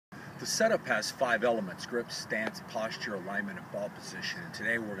The setup has 5 elements: grip, stance, posture, alignment, and ball position. And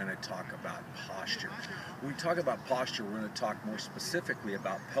today we're going to talk about posture. When we talk about posture, we're going to talk more specifically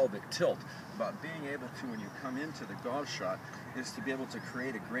about pelvic tilt, about being able to, when you come into the golf shot, is to be able to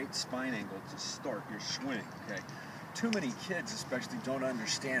create a great spine angle to start your swing. Okay. Too many kids especially don't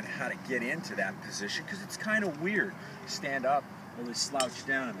understand how to get into that position because it's kind of weird. Stand up or they slouch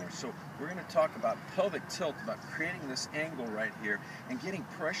down in there. So we're going to talk about pelvic tilt, about creating this angle right here and getting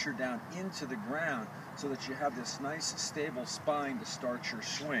pressure down into the ground so that you have this nice stable spine to start your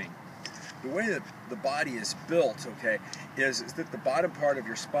swing. The way that the body is built, okay, is that the bottom part of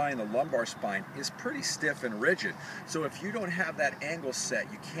your spine, the lumbar spine, is pretty stiff and rigid. So if you don't have that angle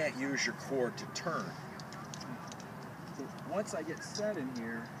set, you can't use your core to turn. So once I get set in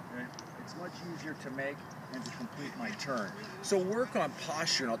here, okay, it's much easier to make and to complete my turn. So work on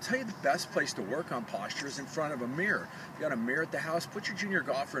posture, and I'll tell you the best place to work on posture is in front of a mirror. If you got a mirror at the house, put your junior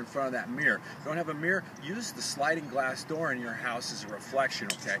golfer in front of that mirror. If you don't have a mirror, use the sliding glass door in your house as a reflection,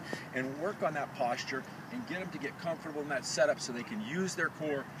 okay? And work on that posture and get them to get comfortable in that setup so they can use their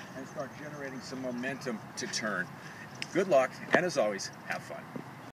core and start generating some momentum to turn. Good luck, and as always, have fun.